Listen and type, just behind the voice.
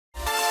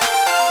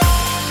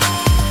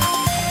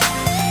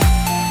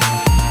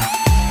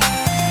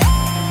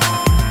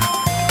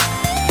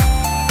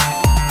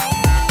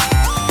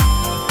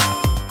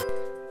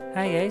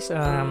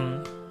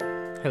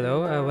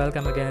Hello,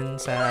 welcome again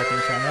sa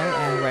ating channel,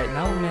 and right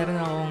now meron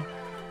akong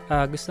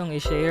gustong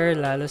i-share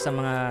lalo sa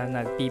mga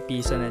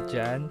nagpipiso na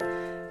dyan.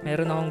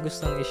 Meron akong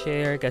gustong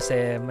i-share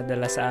kasi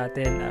madalas sa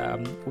atin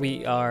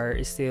we are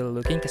still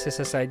looking, kasi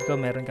sa side ko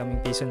meron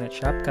kaming piso net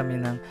shop kami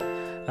ng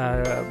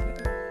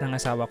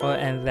asawa ko,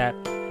 and that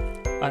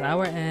on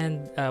our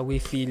end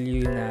we feel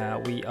you na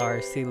we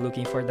are still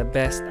looking for the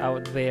best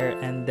out there,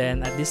 and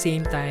then at the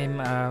same time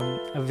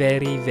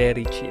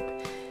very cheap.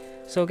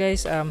 So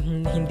guys,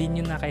 hindi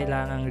nyo na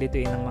kailangang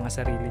lituin ng mga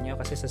sarili nyo,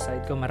 kasi sa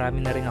side ko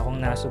marami na rin akong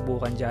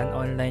nasubukan dyan,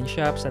 online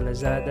shop, sa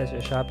Lazada, sa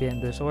Shopee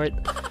and the sort.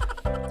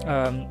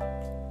 And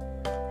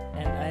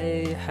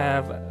I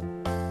have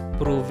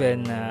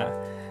proven na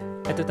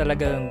ito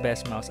talaga yung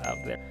best mouse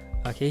out there.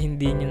 Okay,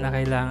 hindi nyo na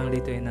kailangang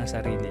lituin ng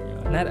sarili nyo.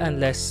 Not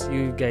unless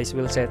you guys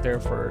will settle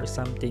for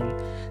something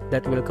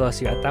that will cost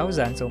you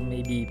 1,000. So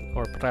maybe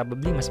or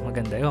probably mas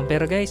maganda yun.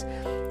 Pero guys,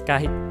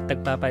 kahit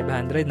tagpa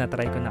 500 na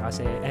try ko na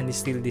kasi, and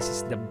still this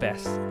is the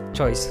best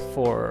choice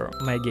for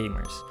my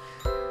gamers.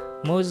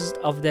 Most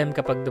of them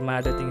kapag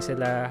dumadating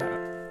sila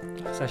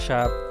sa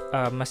shop,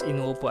 mas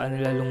inuupuan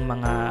nila yung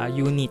mga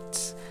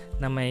units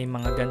na may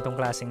mga gantong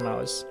klaseng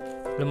mouse,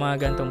 yung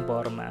mga gantong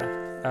forma.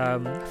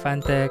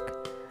 Fantech,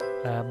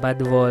 Bad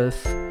Wolf,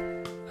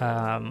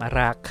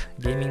 Rack,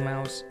 gaming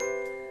mouse.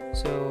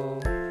 So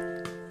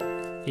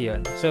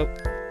iyon. So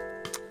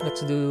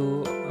let's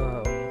do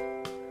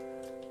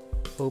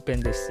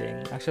open this thing.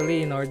 Actually,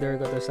 in order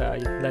ko to sa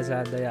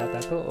Lazada yata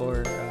to,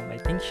 or I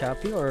think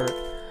Shopee or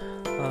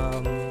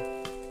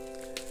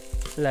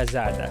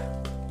Lazada.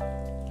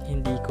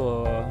 Hindi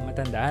ko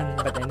matandaan.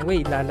 But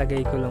anyway,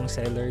 lalagay ko lang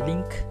seller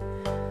link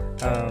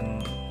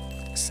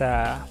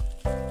sa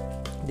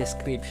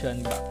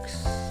description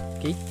box.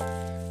 Okay?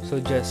 So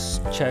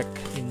just check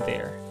in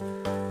there.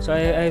 So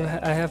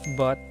I have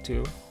bought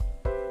two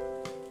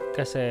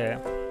kasi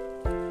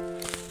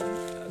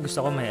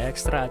gusto ko may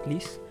extra at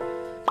least.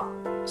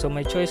 So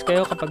may choice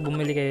kayo kapag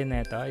bumili kayo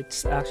nito.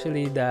 It's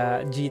actually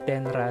the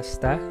G10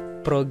 Rhasta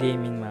Pro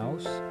Gaming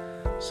Mouse.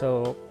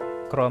 So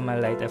chroma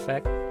light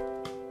effect.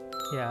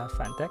 Yeah,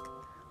 Fantech.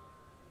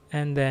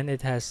 And then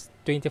it has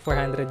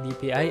 2400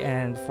 DPI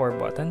and 4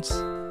 buttons.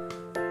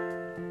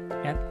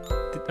 And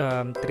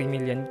 3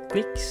 million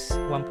clicks,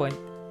 1.8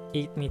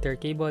 meter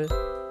cable.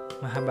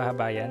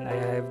 Mahaba-haba yan. I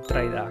have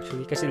tried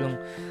actually kasi yung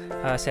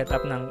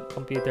setup ng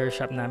computer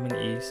shop namin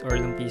is, or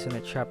yung piso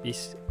net shop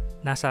is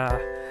nasa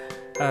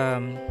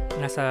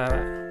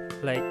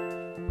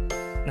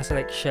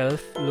like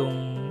shelf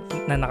lung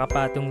na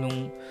nakapatong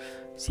nung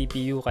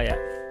CPU, kaya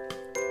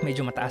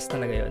medyo mataas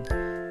talaga yon.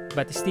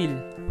 But still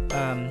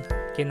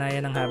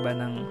kinaya ng haba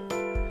ng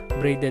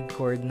braided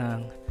cord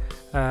ng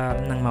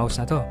mouse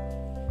na to.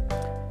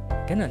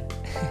 Ganun.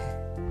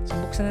 So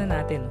buksan na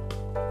natin.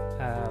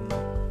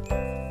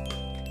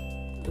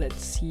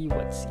 Let's see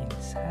what's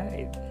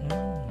inside.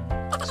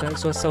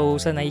 So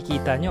sa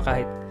nakikita nyo,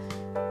 kahit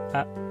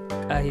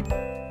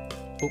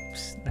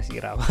oops,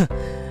 nasira ko.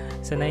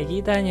 So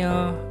nakikita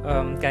nyo,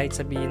 kahit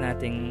sabihin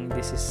natin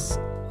this is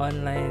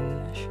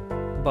online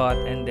bought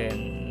and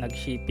then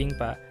nag-shipping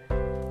pa,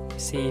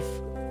 safe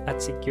at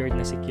secured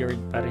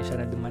pa rin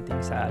siya na dumating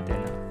sa atin.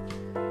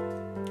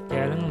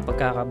 Kaya lang nung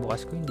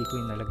pagkakabukas ko, hindi ko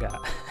inalaga.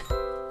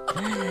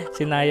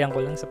 Sinayang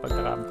ko lang sa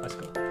pagkakabukas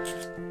ko.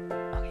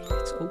 Okay,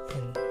 let's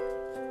open.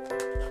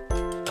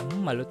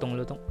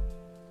 Malutong-lutong.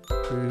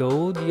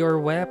 Load your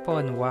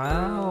weapon.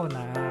 Wow,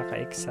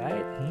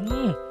 nakaka-excite.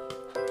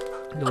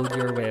 Load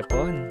your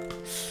weapon.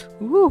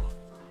 Woo!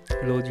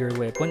 Load your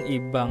weapon,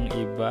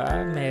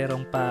 ibang-iba.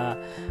 Meron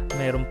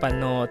pa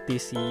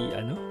notice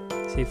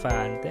si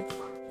Fantech.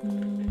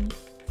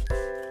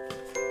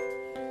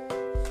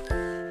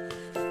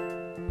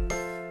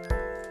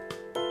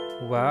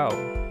 Wow.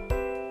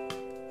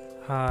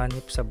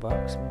 Hanip sa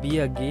box.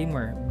 Be a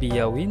gamer,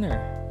 be a winner.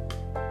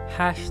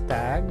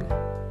 Hashtag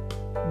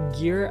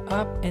gear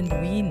up and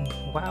win.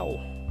 Wow.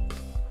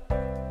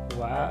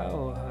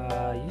 Wow,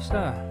 ayos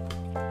na.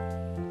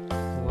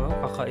 Wow,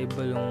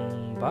 kakaiba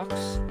yung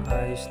box.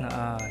 Ayos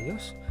na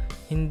ayos.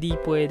 Hindi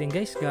pwedeng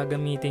guys,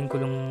 gagamitin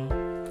ko yung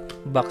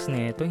box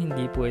na ito.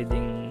 Hindi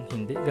pwedeng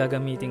hindi.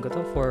 Gagamitin ko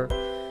to for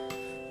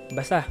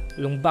basta,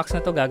 yung box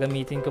na to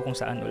gagamitin ko kung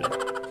saan ulit.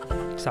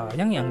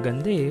 Sayang, ang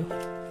ganda eh.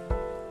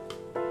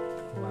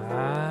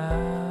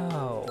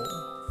 Wow.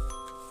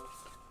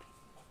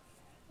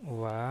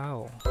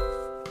 Wow.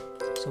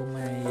 So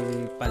may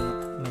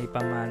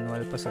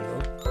pa-manual pa sa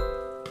loob.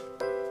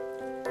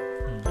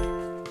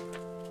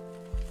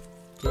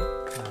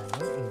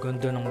 Ang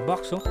ganda ng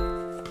box, oh.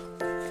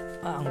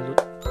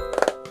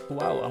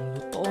 Wow, ang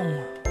lutong.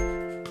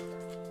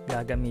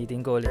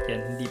 Gagamitin ko ulit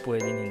yan. Hindi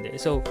pwedeng hindi.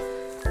 So,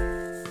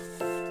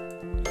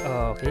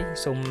 okay.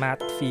 So,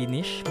 matte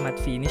finish.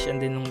 And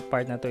then, yung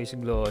part na to is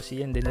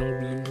glossy. And then, yung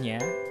wheel niya,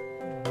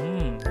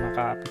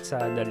 makapit sa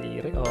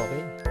daliri.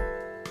 Okay.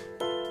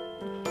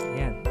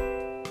 Ayan.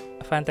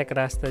 Fantech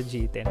Rhasta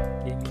G10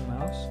 gaming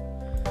mouse.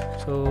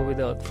 So,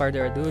 without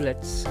further ado,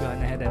 let's go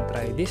ahead and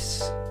try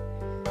this.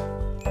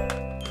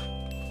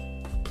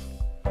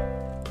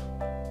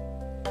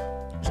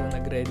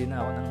 mag-ready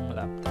na ako ng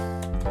laptop.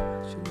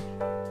 Actually,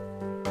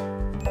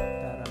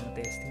 para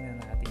ma-testing na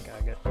natin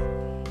kaagad. Full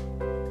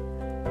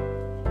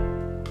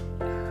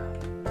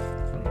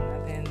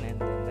natin,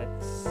 and then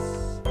let's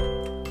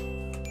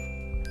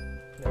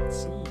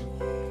see.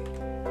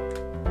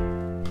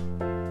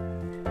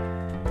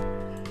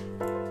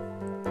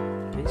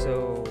 Okay,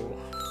 so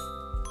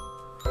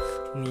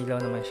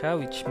umilaw naman siya,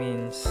 which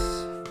means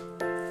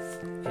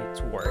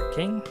it's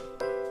working.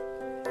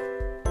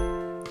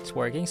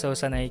 So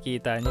sa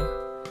nakikita nyo,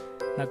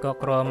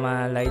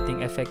 nagko-chroma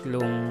lighting effect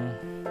lung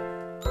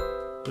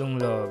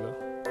logo.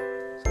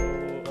 So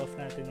off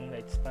natin yung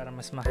lights para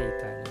mas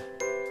makita nyo.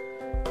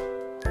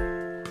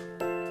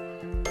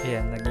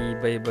 Ayan,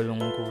 nag-iiba-iba yung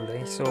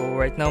kulay. So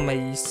right now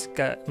may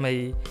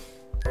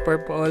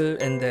purple,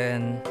 and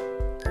then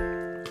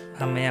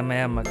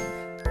maya-maya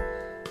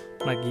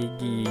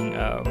magiging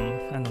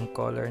anong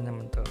color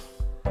naman to?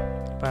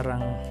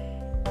 Parang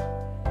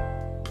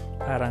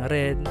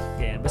red,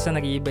 ganyan. Basta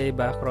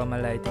nag-iiba-iba,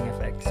 chroma lighting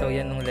effect. So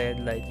yan yung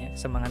LED light niya.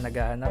 Sa mga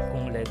naghahanap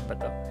kung LED ba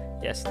to.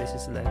 Yes, this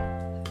is LED.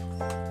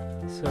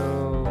 So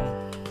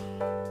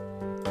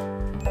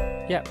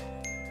yeah,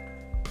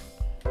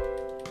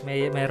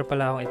 meron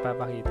pala akong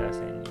ipapakita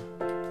sa inyo.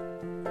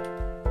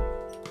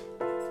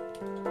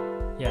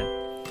 Yan.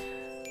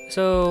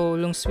 So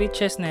yung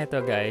switches na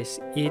ito,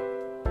 guys, it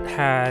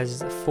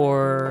has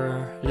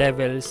 4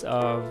 levels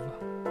of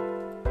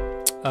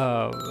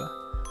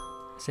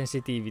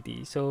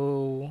sensitivity.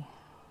 So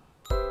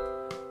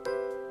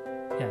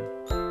yan,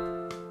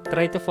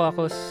 try to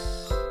focus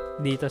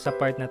dito sa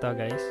part na to,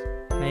 guys.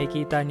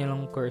 Nakikita nyo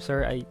lang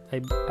cursor. I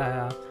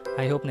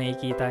hope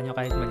nakikita nyo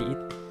kahit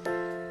maliit.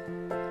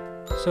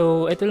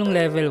 So ito yung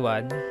level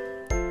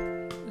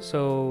 1. So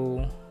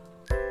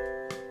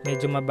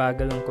medyo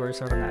mabagal yung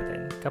cursor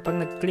natin. Kapag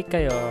nag-click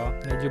kayo,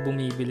 medyo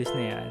bumibilis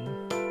na yan.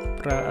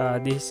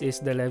 This is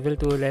the level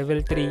 2.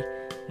 Level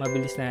 3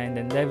 mabilis na, and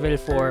then level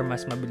 4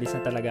 mas mabilis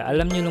na talaga.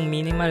 Alam nyo yung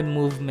minimal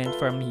movement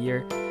from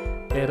here,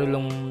 pero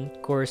yung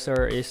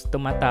cursor is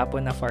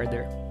tumatapon na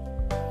farther.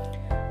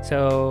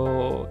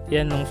 So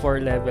yan yung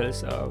 4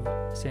 levels of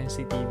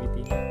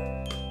sensitivity.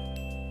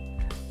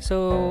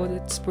 So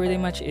that's pretty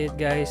much it,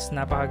 guys.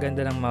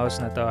 Napakaganda ng mouse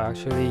na to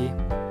actually.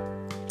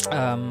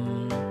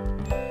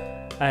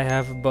 I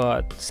have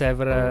bought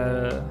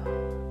several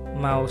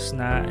mouse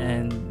na,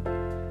 and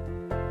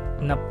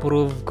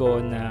na-prove ko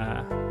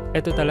na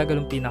ito talaga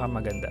yung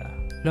pinakamaganda.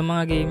 Yung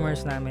mga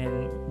gamers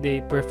namin,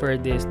 they prefer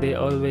this. They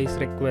always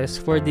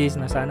request for this,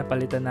 na sana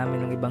palitan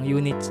namin yung ibang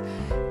units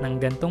ng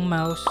gantong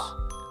mouse.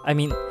 I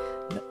mean,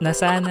 na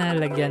sana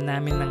lagyan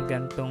namin ng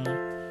gantong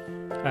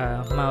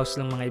mouse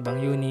ng mga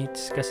ibang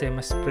units, kasi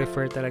mas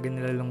prefer talaga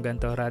nila yung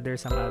ganto rather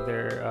some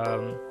other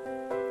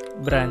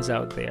brands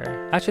out there.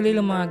 Actually,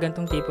 yung mga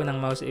gantong tipo ng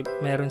mouse,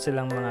 meron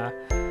silang mga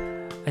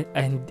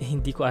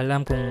hindi ko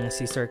alam kung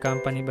sister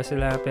company ba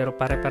sila, pero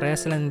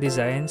pare-parehas silang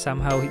design.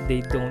 Somehow they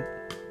don't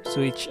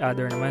switch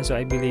other naman, so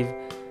I believe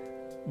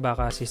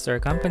baka sister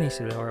company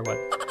sila or what.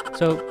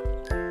 So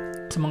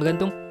sa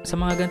mga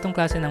gantong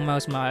klase ng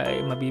mouse,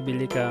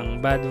 mabibili kang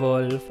Bad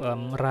Wolf,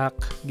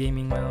 Rock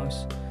gaming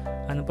mouse.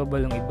 Ano pa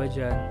ba yung iba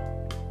dyan?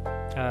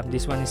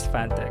 This one is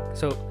Fantech.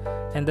 So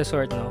and the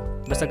sort, no?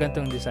 Basta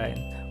gantong design.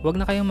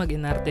 Huwag na kayong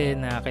mag-inarte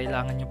na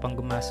kailangan nyo pang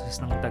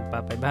gumastos ng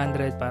tagpa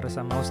 500 para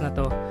sa mouse na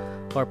to,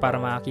 or para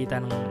makakita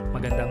ng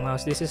magandang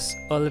mouse. This is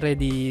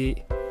already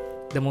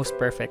the most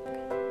perfect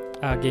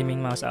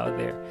gaming mouse out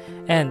there.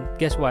 And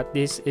guess what?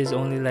 This is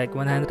only like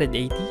 180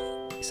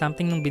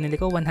 something nung binili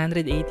ko.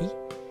 180.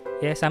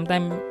 Yeah,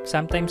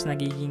 sometimes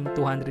nagiging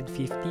 250.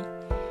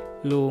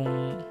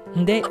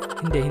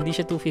 Hindi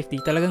siya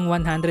 250. Talagang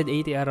 180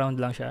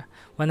 around lang siya.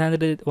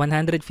 150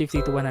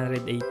 to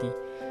 180.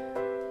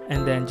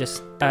 And then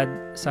just add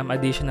some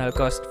additional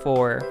cost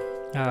for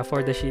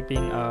the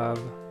shipping of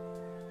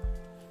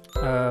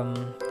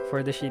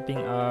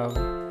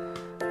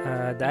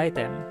the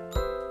item.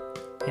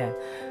 Yeah.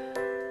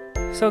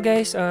 So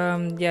guys,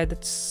 yeah,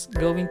 that's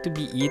going to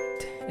be it,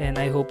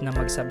 and I hope na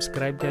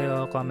mag-subscribe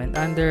kayo, comment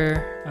under,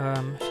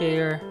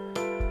 share,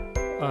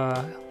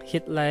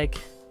 hit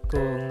like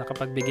kung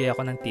nakapagbigay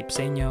ako ng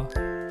tips sa inyo,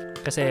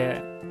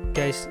 kasi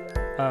guys,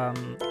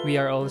 we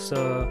are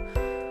also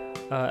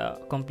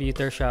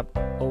computer shop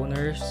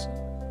owners,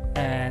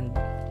 and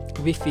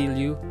we feel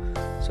you.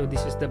 So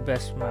this is the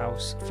best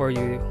mouse for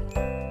you.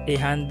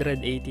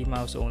 180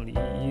 mouse only.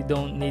 You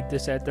don't need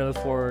to settle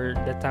for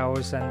the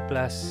 1,000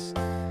 plus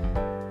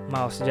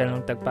mouse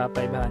dyan ng tagpa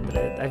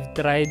 500. I've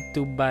tried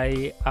to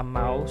buy a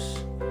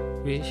mouse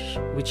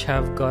which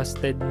have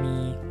costed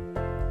me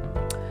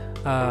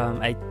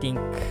I think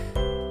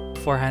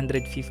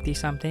 450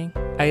 something.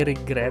 I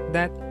regret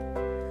that,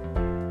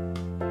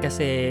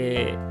 kasi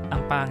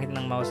ang pangit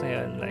ng mouse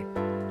na yun. Like,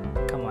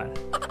 come on.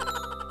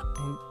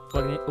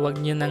 Wag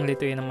nyo nang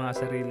lituin ang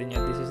mga sarili nyo.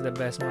 This is the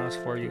best mouse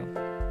for you.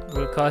 It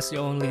will cost you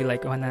only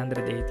like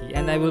 180.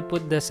 And I will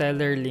put the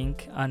seller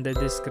link on the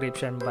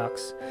description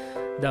box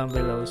down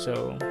below.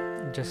 So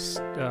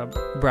just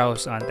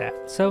browse on that.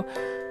 So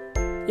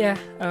yeah,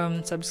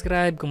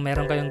 subscribe kung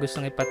meron kayong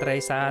gustong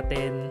ipatry sa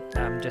atin.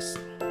 Just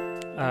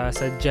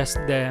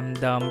suggest them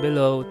down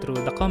below through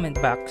the comment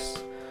box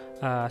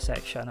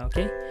section,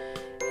 okay?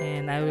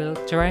 And I will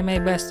try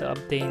my best to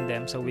obtain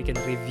them so we can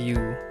review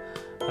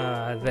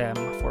them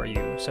for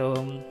you. So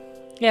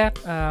yeah,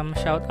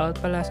 shout out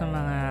pala sa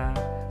mga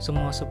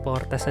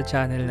sumusuporta sa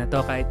channel na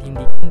to kahit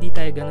hindi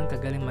tayo ganun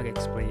kagaling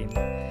mag-explain.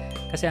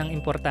 Kasi ang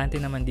importante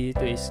naman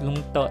dito is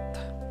lungtot,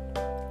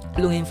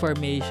 yung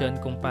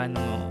information kung paano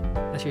mo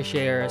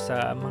na-share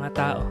sa mga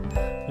tao,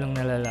 yung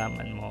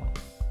nalalaman mo.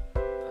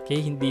 Okay,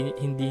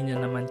 hindi nyo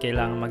naman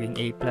kailangan maging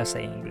A+ sa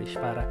English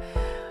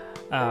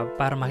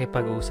para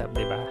makipag-usap,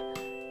 di ba?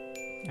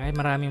 Ay,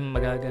 maraming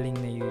magagaling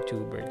na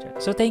YouTuber dyan.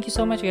 So thank you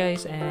so much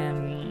guys,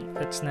 and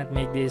let's not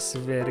make this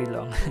very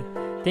long.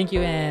 Thank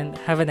you and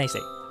have a nice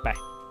day.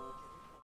 Bye.